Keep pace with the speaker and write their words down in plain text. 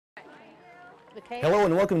Hello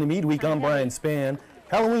and welcome to Meade Week. I'm Brian Spann.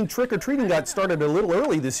 Halloween trick-or-treating got started a little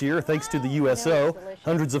early this year thanks to the USO.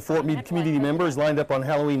 Hundreds of Fort Meade community members lined up on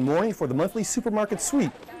Halloween morning for the monthly supermarket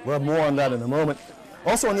sweep. We'll have more on that in a moment.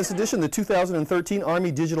 Also on this edition, the 2013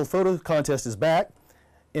 Army Digital Photo Contest is back.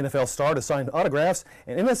 NFL star to sign autographs,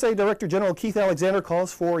 and NSA Director General Keith Alexander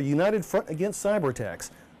calls for a united front against cyber attacks.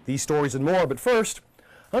 These stories and more, but first,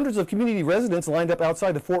 hundreds of community residents lined up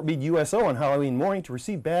outside the Fort Meade USO on Halloween morning to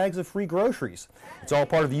receive bags of free groceries. It's all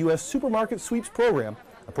part of the USO Supermarket Sweeps program,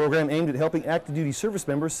 a program aimed at helping active duty service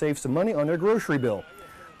members save some money on their grocery bill.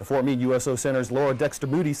 The Fort Meade USO Center's Laura Dexter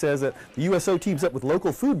Moody says that the USO teams up with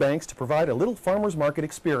local food banks to provide a little farmer's market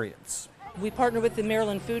experience. We partner with the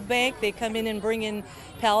Maryland Food Bank. They come in and bring in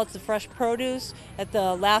pallets of fresh produce at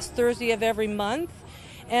the last Thursday of every month.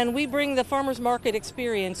 And we bring the farmer's market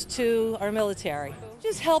experience to our military. It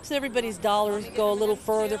just helps everybody's dollars go a little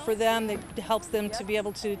further for them. It helps them to be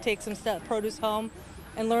able to take some produce home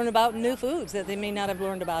and learn about new foods that they may not have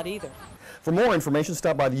learned about either. For more information,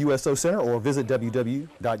 stop by the USO Center or visit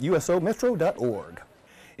www.usometro.org.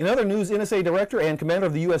 In other news, NSA Director and Commander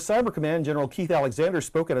of the U.S. Cyber Command, General Keith Alexander,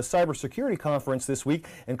 spoke at a cybersecurity conference this week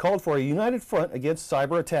and called for a united front against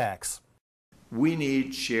cyber attacks. We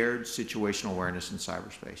need shared situational awareness in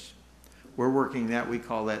cyberspace. We're working that, we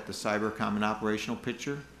call that the Cyber Common Operational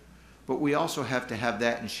Picture, but we also have to have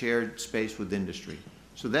that in shared space with industry.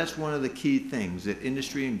 So that's one of the key things, that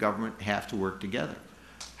industry and government have to work together.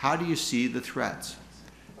 How do you see the threats?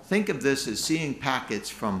 Think of this as seeing packets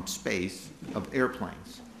from space of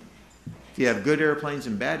airplanes. If you have good airplanes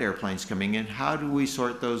and bad airplanes coming in, how do we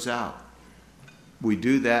sort those out? We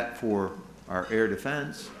do that for our air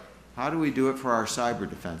defense. How do we do it for our cyber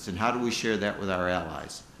defense? And how do we share that with our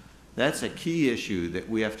allies? That's a key issue that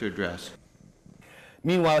we have to address.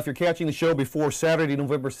 Meanwhile, if you're catching the show before Saturday,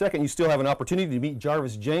 November 2nd, you still have an opportunity to meet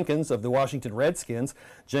Jarvis Jenkins of the Washington Redskins.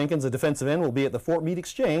 Jenkins, a defensive end, will be at the Fort Meade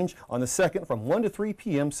Exchange on the 2nd from 1 to 3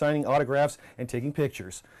 p.m. signing autographs and taking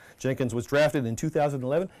pictures. Jenkins was drafted in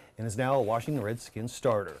 2011 and is now a Washington Redskins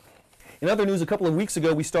starter. In other news, a couple of weeks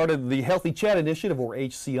ago, we started the Healthy Chat Initiative, or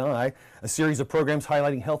HCI, a series of programs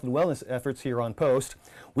highlighting health and wellness efforts here on Post.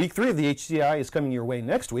 Week 3 of the HCI is coming your way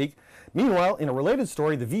next week. Meanwhile, in a related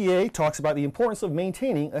story, the VA talks about the importance of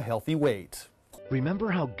maintaining a healthy weight.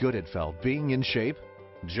 Remember how good it felt being in shape?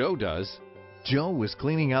 Joe does. Joe was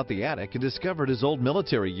cleaning out the attic and discovered his old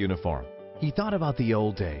military uniform. He thought about the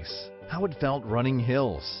old days, how it felt running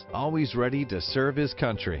hills, always ready to serve his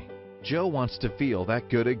country. Joe wants to feel that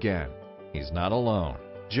good again. He's not alone.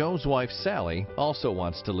 Joe's wife, Sally, also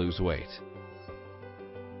wants to lose weight.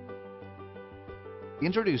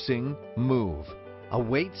 Introducing Move, a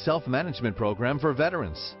weight self-management program for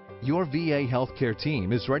veterans. Your VA healthcare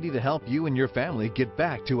team is ready to help you and your family get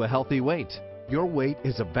back to a healthy weight. Your weight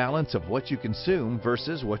is a balance of what you consume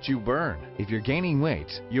versus what you burn. If you're gaining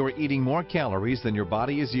weight, you're eating more calories than your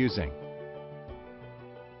body is using.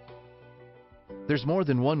 There's more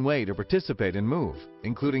than one way to participate in Move,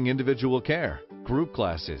 including individual care, group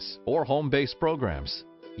classes, or home-based programs.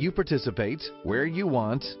 You participate where you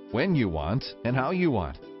want, when you want, and how you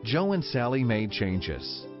want. Joe and Sally made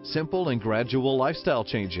changes. Simple and gradual lifestyle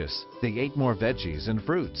changes. They ate more veggies and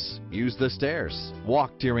fruits, used the stairs,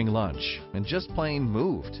 walked during lunch, and just plain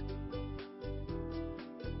moved.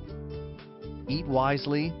 Eat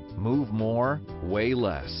wisely, move more, weigh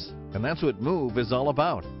less. And that's what Move is all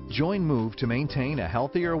about. Join Move to maintain a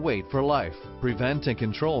healthier weight for life, prevent and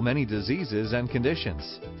control many diseases and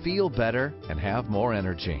conditions, feel better, and have more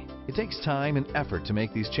energy. It takes time and effort to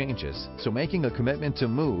make these changes, so making a commitment to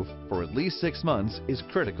Move for at least 6 months is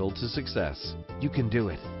critical to success. You can do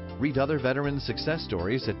it. Read other veteran success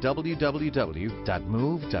stories at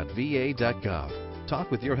www.move.va.gov. Talk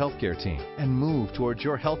with your healthcare team and move towards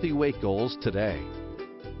your healthy weight goals today.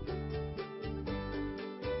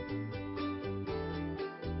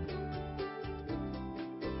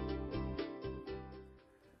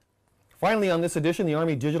 Finally, on this edition, the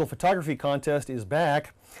Army Digital Photography Contest is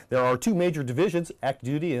back. There are 2 major divisions, active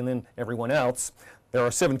duty and then everyone else. There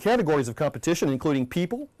are 7 categories of competition, including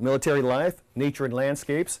people, military life, nature and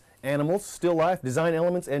landscapes, animals, still life, design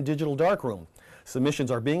elements, and digital darkroom.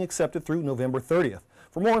 Submissions are being accepted through November 30th.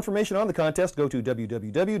 For more information on the contest, go to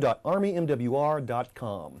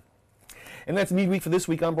www.armymwr.com. And that's Meade Week for this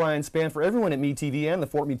week. I'm Brian Spann. For everyone at Meade TV and the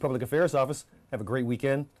Fort Meade Public Affairs Office, have a great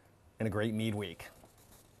weekend and a great Meade Week.